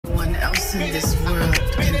else in this world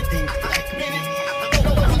can think like me.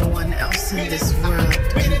 No one else in this world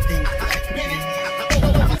can think like me.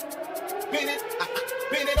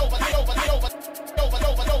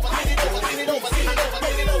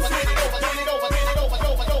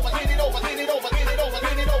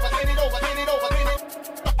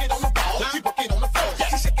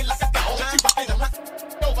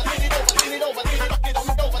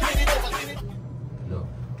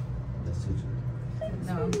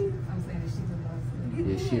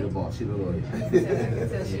 She the boss. She the lawyer.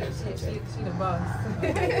 She the boss.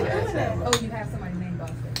 Oh, you have somebody named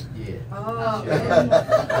Boss. Yeah. Oh.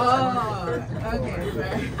 Oh. Okay.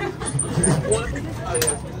 Sorry.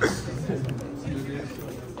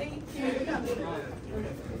 Thank you.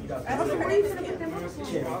 I don't know where you gonna put them up.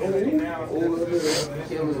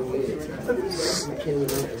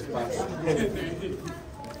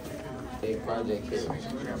 Big project here.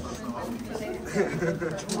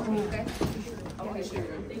 Okay, sure.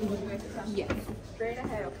 Yes. Straight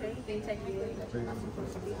ahead, okay? Then take me in.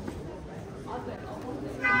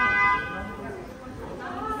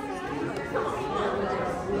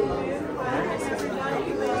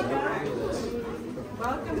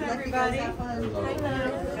 Welcome, everybody.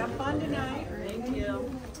 Have fun tonight. Thank you.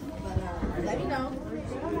 Let me know.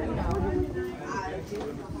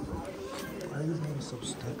 Why are these names so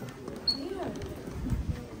stuck up? Yeah.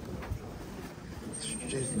 It's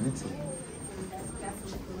just minty.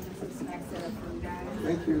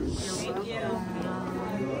 Thank you. Thank you.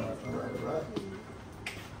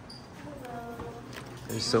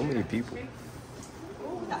 There's so many people.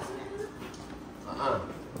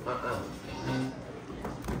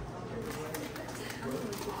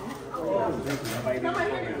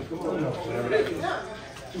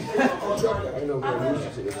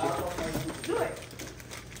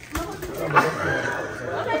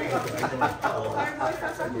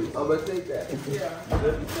 I'm gonna take that.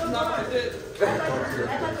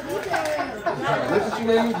 Look what you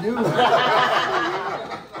made me do.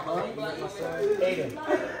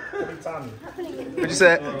 What you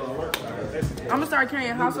said? I'm gonna start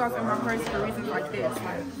carrying hot sauce in my purse for reasons like this.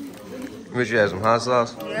 Like, Wish you had some hot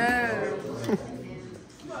sauce. yeah.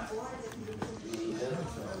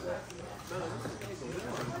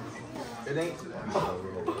 It ain't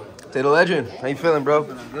Tay the Legend, how you feeling, bro?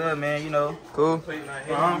 good, man. You know. Cool.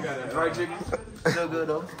 Fried chicken. Still good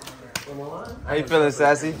though. How you feeling,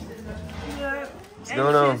 Sassy? Yeah. What's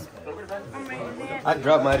going on? I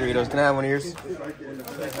dropped my Doritos. Can I have one of yours? Thank you.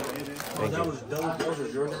 Those are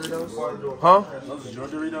your Doritos? Huh? Those are your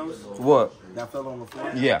Doritos? What? That fell on the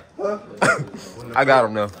floor? Yeah. I got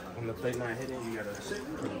them though. When the plate not hitting, you gotta...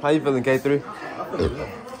 How you feeling, K3?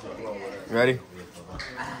 Ready?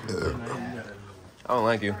 I don't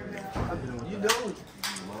like you. You don't.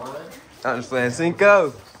 I'm just playing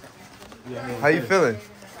Cinco. How you feeling?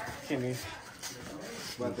 Kimmy.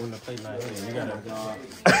 But when the plate not hitting, you gotta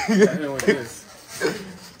hit with this.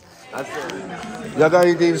 Y'all got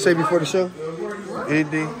anything to say before the show?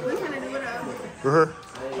 Anything? For her?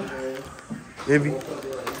 Ivy?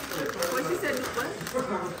 What you said?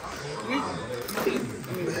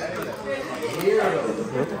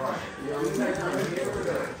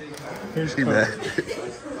 She mad.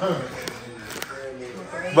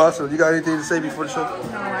 Basso, you got anything to say before the show?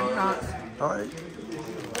 No, I'm not. All right.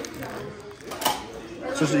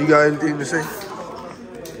 Sister, you got anything to say?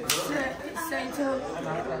 Say to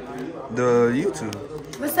The YouTube.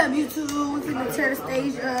 what's up, YouTube? We finna tear the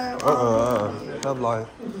stage up. Stop lying.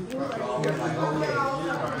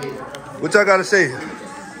 What y'all gotta say?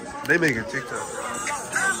 They making TikTok.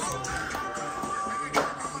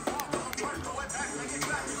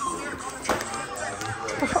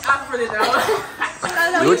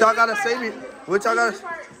 What y'all gotta say? What y'all gotta?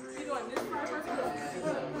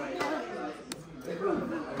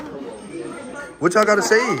 What y'all gotta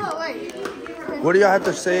say? What do y'all have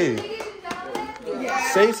to say?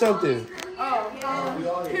 Say something.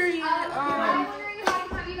 Period.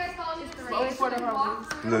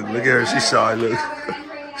 Look at her. She's shy. Look,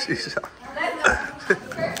 she's shy.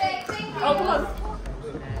 Oh, come on.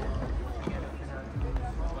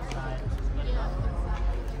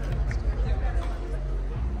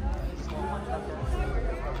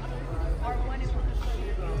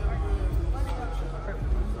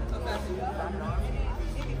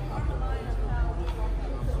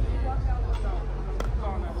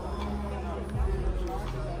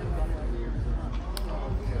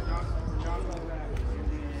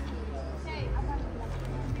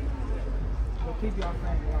 Keep y'all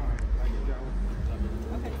same line.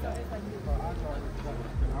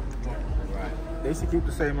 They should keep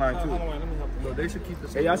the same line too. No, they should keep the.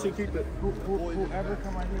 Hey, y'all should keep the. Whoever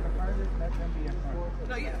come out here the furthest, let them be in front.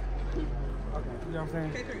 No, yeah. Okay, you know what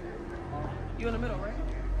I'm saying? K3. You in the middle, right?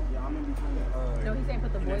 Yeah, I'm in between. No, he's saying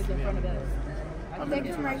put the boys in front of us. I'm in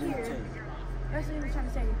this right here. That's what he was trying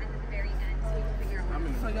to say.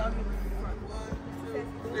 So y'all be in front. 1,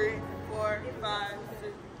 2, 3, 4, 5,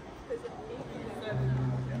 6, 7,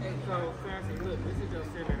 8. So, Fancy, look, this is your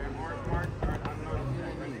center. And Mark, I know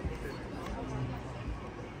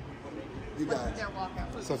you guys.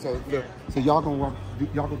 So look. So y'all gonna walk.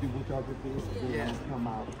 Y'all gonna do what y'all just did. And then come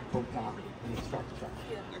out, go top, and start the track.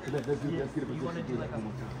 So let's get a position. You want to do like a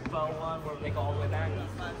bow one where we go all the way back?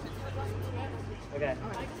 Okay.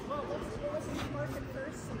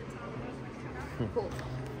 Cool.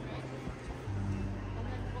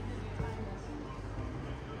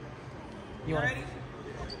 You want Ready?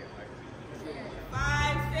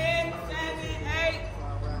 5, 6, 7, 8.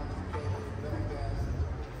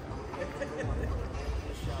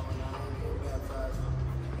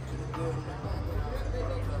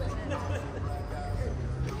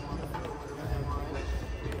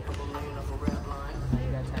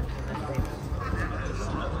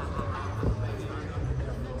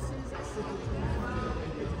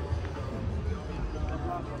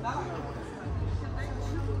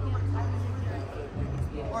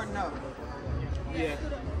 Or no? Yeah.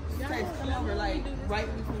 Okay, come over, like, right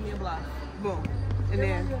between me and Block. Boom. And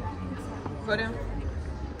then, go down.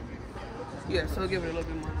 Yeah, so give it a little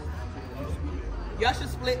bit more. Y'all should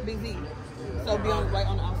split BZ. So be on right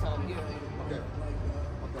on the outside. Yeah. Okay.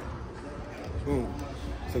 Boom.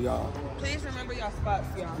 So y'all. Please remember y'all spots,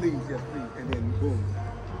 y'all. Please, yes, please. And then boom.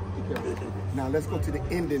 Okay. Now let's go to the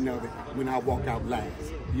ending of it when I walk out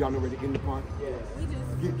last. Y'all know where the ending part?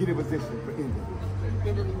 Yeah. Get a position for ending.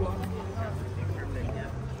 Remember we walk.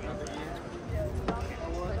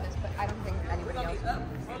 I don't think anybody else can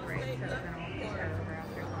right.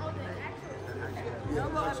 No,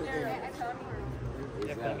 go up there.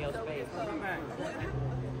 There's going to be no space.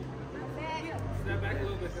 Step back a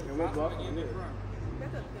little bit. And we'll walk in there.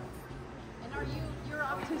 And are you're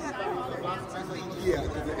obviously Yeah,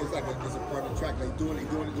 it's like it's a part of the track. Like doing it,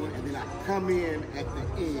 and then I come in at the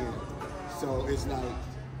end. So it's like.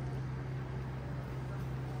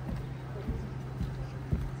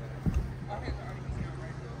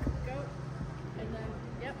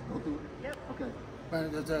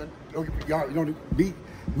 Y'all, you know the beat,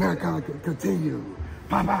 Americana continue.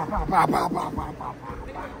 Pa pa pa pa pa pa pa pa pa.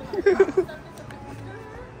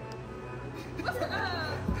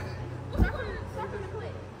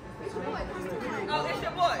 Oh, it's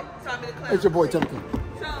your boy. Tommy the Clown. It's your boy, Timothy.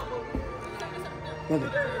 So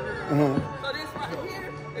this right here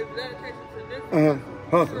is dedication to this.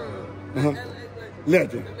 Hustle.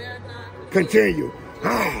 Legend. Continue.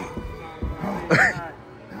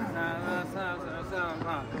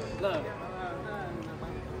 Look.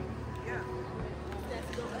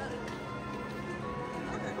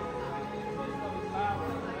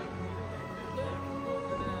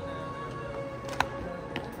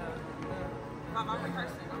 I'm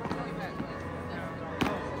rehearsing. I'm gonna be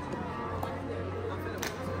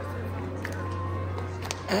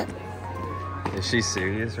back. Is she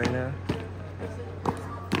serious right now?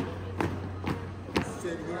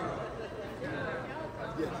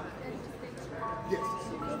 Yes.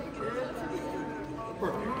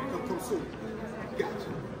 Perfect. Come soon.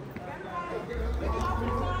 Gotcha.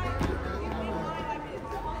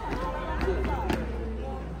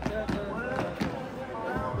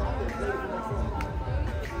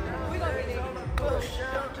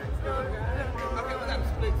 Okay, we got a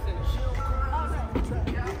split finish.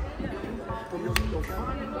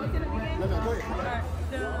 No, go ahead.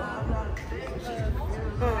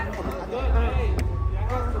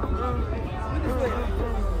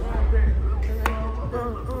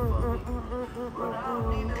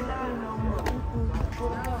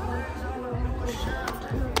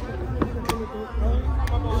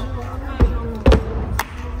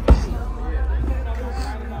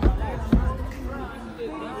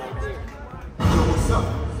 What's up?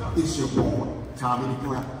 It's your boy, Tommy the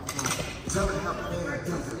Clown. Tell it how man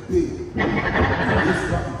does it big. This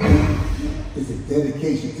record is a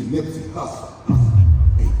dedication to Nipsey Hussle,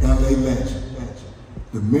 a LA legend.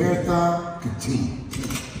 The marathon continues.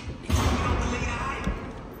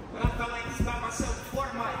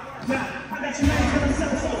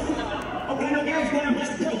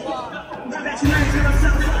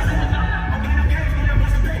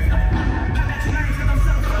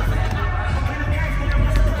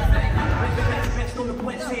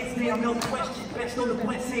 No question. Best on the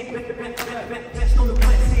point, say best on the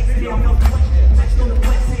point, say no question. Best on the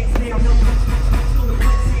point, say no question. Best on the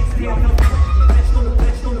point, say no question.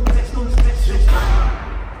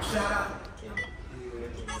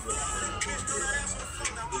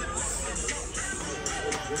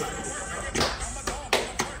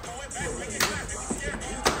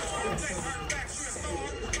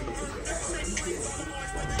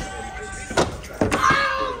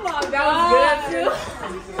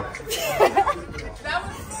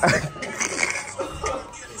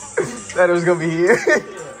 That it was gonna be here.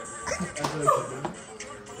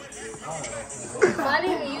 I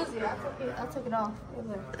didn't even use it. I took it off.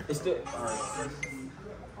 It's still.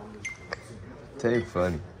 Take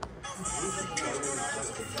funny.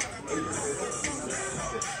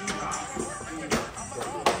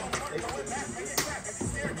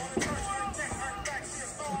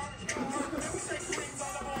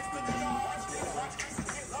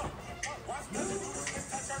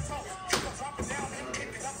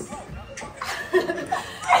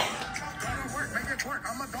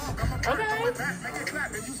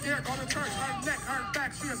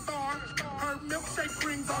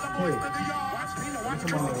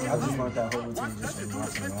 I just want that whole routine just to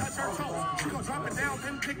watch it.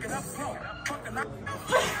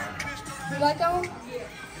 You like that one?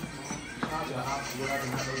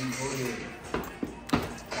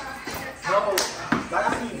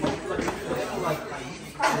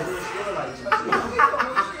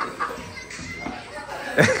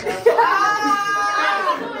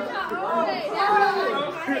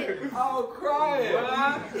 Oh, crying.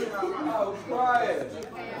 Oh, crying.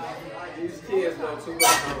 These kids know too much.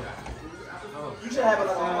 You should have it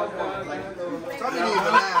like Some didn't even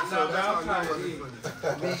laugh, so that's how I know it.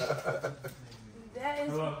 That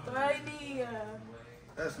is funny.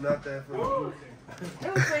 That's not that funny.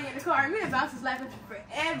 It was funny in the car. Me and Bounce was laughing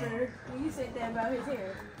forever when you said that about his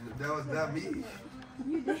hair. That was not me.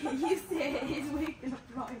 You did. You said his wig in the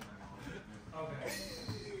front.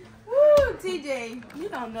 Woo, TJ, you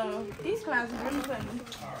don't know. These clowns are really funny.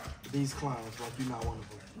 These clowns, like you're not one of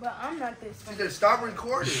them. But I'm not this funny. TJ, stop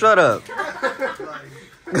recording. Shut up.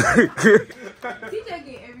 TJ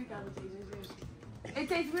get every conversation. It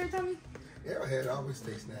tastes weird, Tommy? Arrowhead always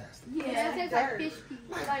tastes nasty. Yeah, it tastes like fish pee.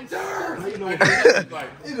 Like dirt.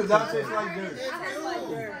 It does not taste like dirt.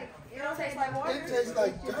 It don't taste like water. It tastes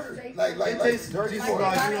like dirt. Like it tastes dirty. Yeah,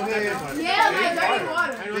 like dirty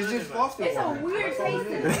water. It's just foster water. It's a weird taste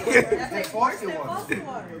in it. It's foster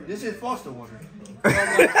water. This is foster water.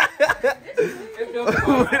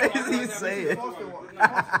 What is he saying?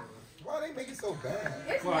 Why they make it so bad?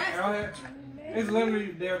 It's Well, Arrowhead, it's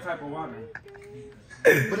literally their type of water.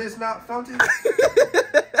 But it's not fountain. Or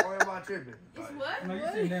am I tripping? It's what? No, you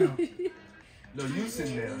sit down. No, you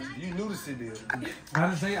sitting there. You knew to sit there. I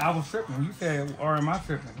didn't say I was tripping. You said, or am I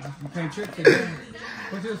tripping? You can't trick today.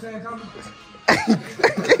 What you were saying, Tommy?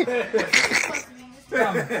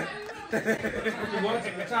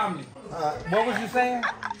 Tommy. What was you saying?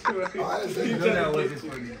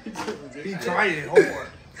 He tried it hard.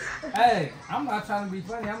 Hey, I'm not trying to be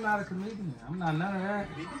funny. I'm not a comedian. I'm not none of that.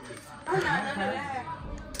 I'm not none of that.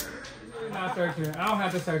 I'm not searching. I don't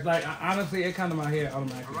have to search. Like, honestly, it comes to my head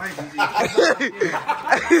automatically. I'm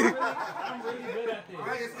really good at this.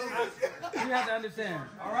 You have to understand.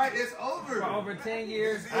 All right, it's over. For over 10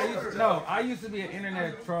 years, I used to be an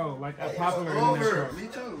internet troll, like a popular internet troll. Me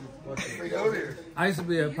too. We go there. I used to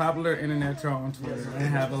be a popular internet troll on Twitter. I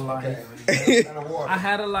didn't have a life. I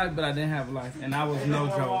had a life, but I didn't have a life, and I was no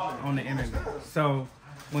joke on the internet. So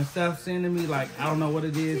when stuff sent to me, like, I don't know what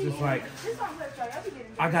it is, it's like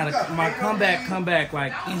I gotta my comeback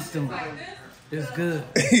like instantly. It's good.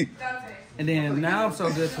 And then now I'm so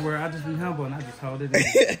good to where I just be humble and I just hold it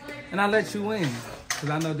in. And I let you win. Because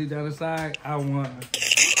I know deep down inside, I won.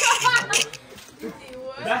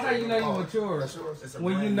 That's how you know you mature.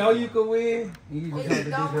 When you know you can win, you just hold it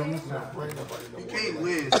deep down inside. You can't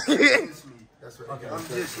win. That's right. I'm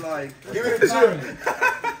just like, give me the shit.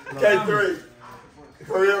 K3.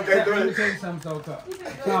 For real, Let me K3. tell you something so tough.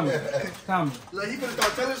 Tommy. like he finna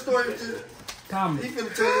start telling stories. Tommy. He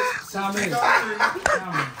finna tell us. Tommy.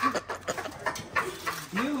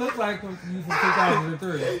 You look like you from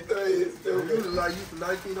 2003. K3 is still you look like you from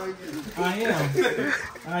 1992.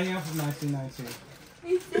 I am from 1919.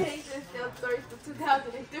 He said he just still stories from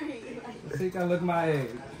 2003. I think I look my age.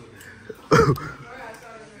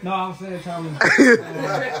 No, I'm saying, Tommy.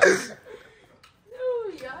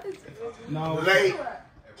 No. Late.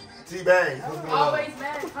 T-Bang. Always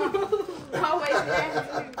mad. Always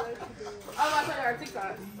mad. Oh, I saw our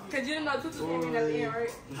TikTok. Because you didn't know Tutu came in at the end,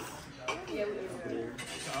 right? Yeah, we did.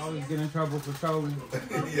 I always get in trouble for trolling.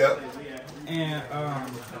 Yep. And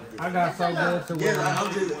I got so good to win.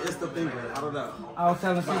 It's the finger. I don't know. I was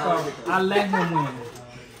telling people, I let him win.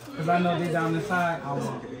 Because I know deep down inside, I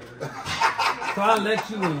won. So I let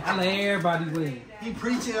you win. I let everybody win. He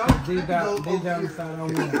preaching. Deep down inside, I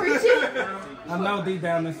win. I know deep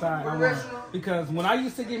down inside, I won. Because when I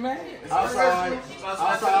used to get mad, I used to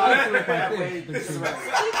look like this.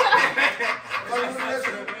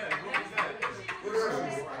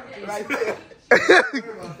 Right there.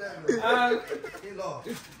 He lost.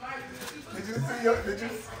 Did you see your, did you,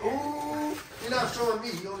 ooh. You're not showing me,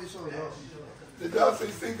 you only showing y'all. Did y'all see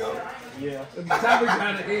Cinco? Yeah. The topic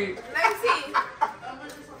trying to eat. Let me see.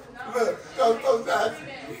 Look, I'm so sad.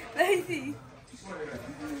 Let me see.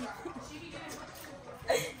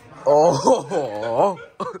 Oh,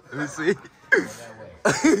 let me see.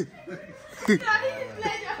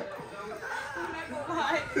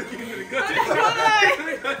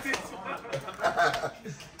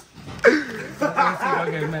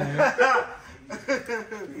 Okay, man. You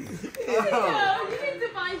need to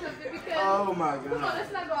find something because. Oh my God. Come on,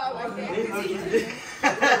 let's not go out like that.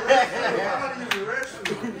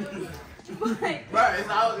 Right, it's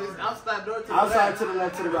outside door to the Outside left. to the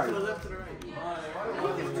left, to the right. To the left, to the right.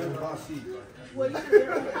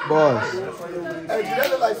 Boss. Hey, do that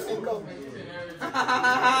look like Cinco?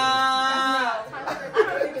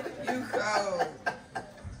 You cold.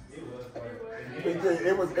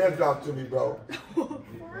 It was airdropped to me, bro.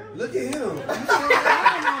 Look at him. On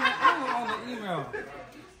the email.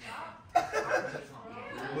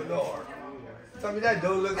 Lenore. Tell me that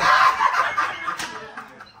don't look.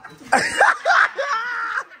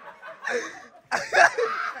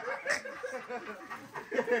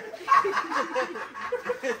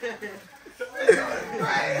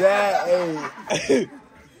 That ain't.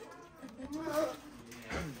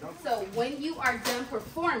 So when you are done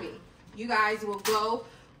performing, you guys will go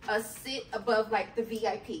sit above like the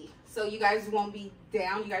VIP. So you guys won't be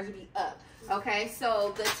down, you guys will be up. Okay,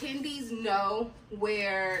 so the attendees know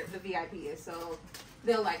where the VIP is. So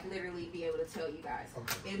they'll like literally be able to tell you guys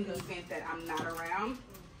in the event that I'm not around.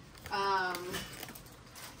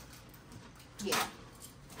 Yeah.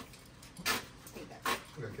 I think that's it.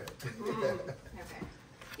 Okay. Okay.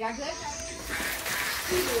 Y'all good?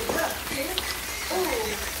 Speed it up, sis. Ooh,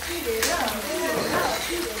 speed it up, speed it up,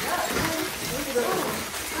 speed it up.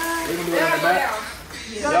 We can do it on the back.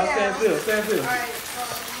 Y'all stand still, stand still. All right.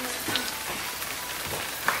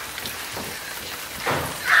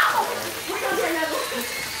 We're gonna get another one.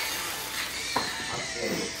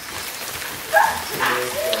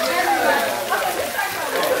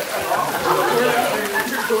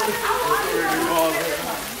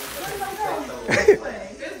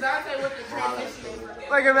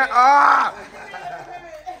 Look at that. Ah!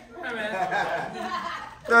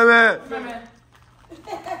 Damn it.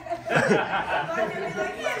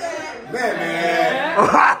 Man.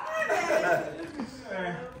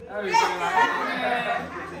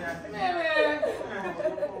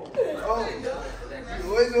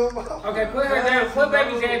 Okay, put her down. Put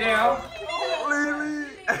baby J down.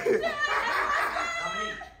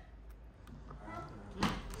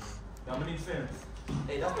 Dominique Sims.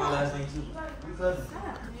 Hey, that's my last name too. We cousins.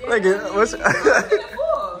 Look at what's.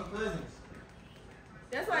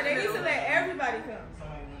 That's why they need to let everybody come.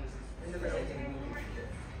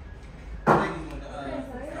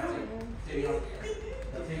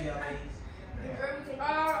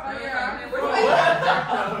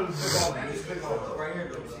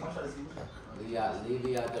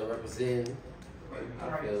 Levy out there representing. I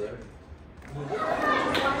feel her.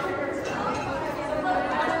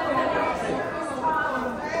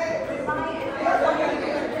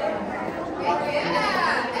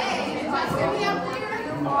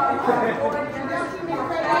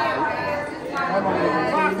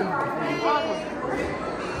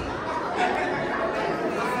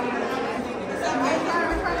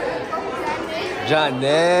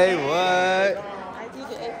 Johnny, what?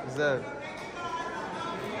 What's up?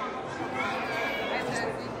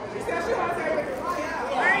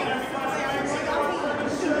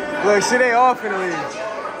 Look, shit ain't off in the league.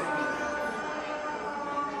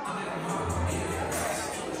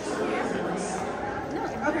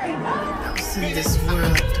 In this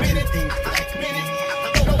world, anything like me.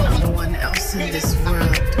 No one else in this world.